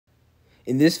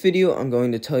In this video, I'm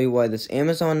going to tell you why this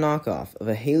Amazon knockoff of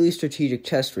a Haley strategic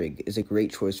chest rig is a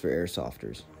great choice for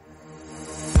airsofters.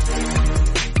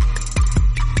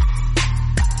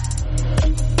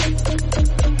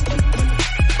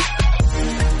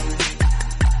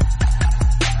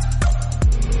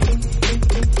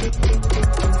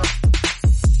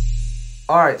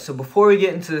 Alright, so before we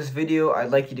get into this video,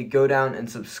 I'd like you to go down and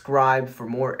subscribe for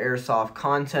more Airsoft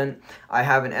content. I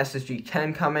have an SSG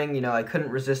 10 coming. I couldn't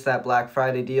resist that Black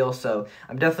Friday deal, so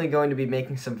I'm definitely going to be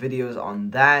making some videos on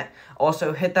that.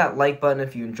 Also, hit that like button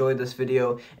if you enjoyed this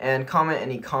video, and comment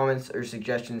any comments or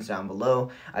suggestions down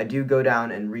below. I do go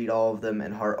down and read all of them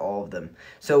and heart all of them.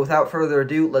 So without further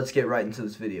ado, let's get right into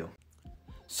this video.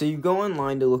 So you go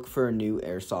online to look for a new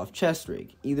airsoft chest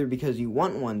rig, either because you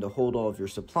want one to hold all of your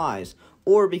supplies,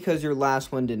 or because your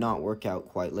last one did not work out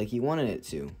quite like you wanted it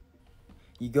to.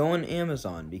 You go on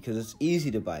Amazon because it's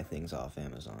easy to buy things off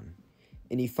Amazon,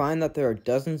 and you find that there are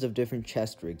dozens of different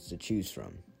chest rigs to choose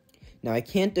from. Now, I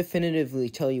can't definitively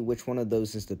tell you which one of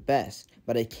those is the best,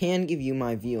 but I can give you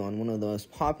my view on one of the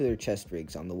most popular chest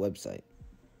rigs on the website,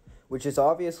 which is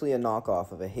obviously a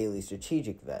knockoff of a Haley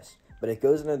strategic vest, but it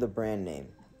goes under the brand name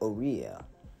Oarea.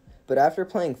 But after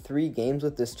playing 3 games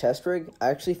with this chest rig, I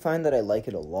actually find that I like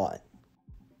it a lot.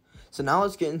 So now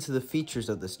let's get into the features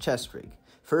of this chest rig.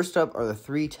 First up are the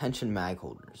 3 tension mag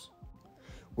holders,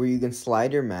 where you can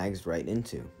slide your mags right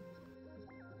into.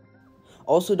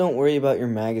 Also, don't worry about your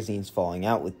magazines falling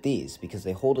out with these, because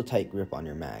they hold a tight grip on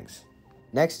your mags.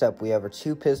 Next up, we have our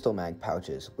 2 pistol mag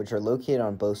pouches, which are located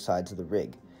on both sides of the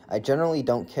rig. I generally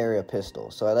don't carry a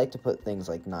pistol, so I like to put things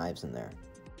like knives in there.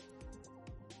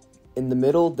 In the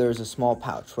middle, there's a small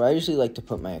pouch where I usually like to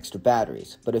put my extra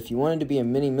batteries, but if you wanted to be a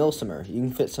mini milsimer, you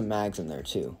can fit some mags in there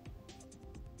too.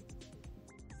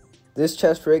 This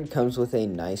chest rig comes with a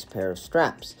nice pair of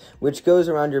straps, which goes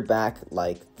around your back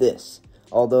like this.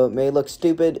 Although it may look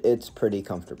stupid, it's pretty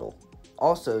comfortable.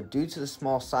 Also, due to the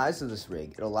small size of this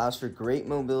rig, it allows for great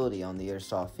mobility on the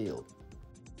airsoft field.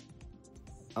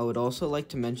 I would also like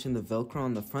to mention the Velcro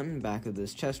on the front and back of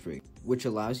this chest rig, which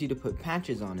allows you to put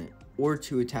patches on it or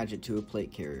to attach it to a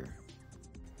plate carrier.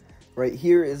 Right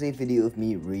here is a video of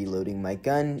me reloading my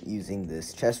gun using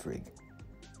this chest rig.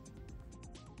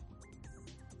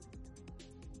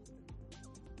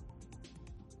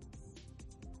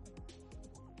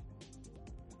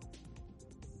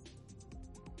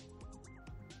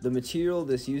 The material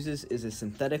this uses is a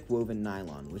synthetic woven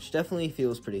nylon, which definitely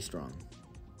feels pretty strong.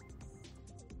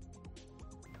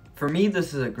 For me,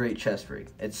 this is a great chest rig.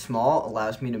 It's small,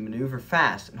 allows me to maneuver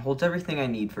fast, and holds everything I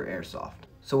need for airsoft.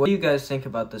 So what do you guys think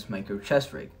about this micro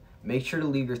chest rig? Make sure to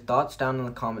leave your thoughts down in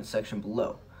the comments section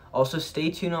below. Also,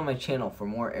 stay tuned on my channel for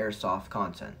more airsoft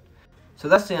content. So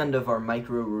that's the end of our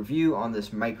micro review on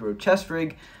this micro chest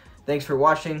rig. Thanks for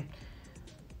watching.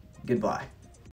 Goodbye.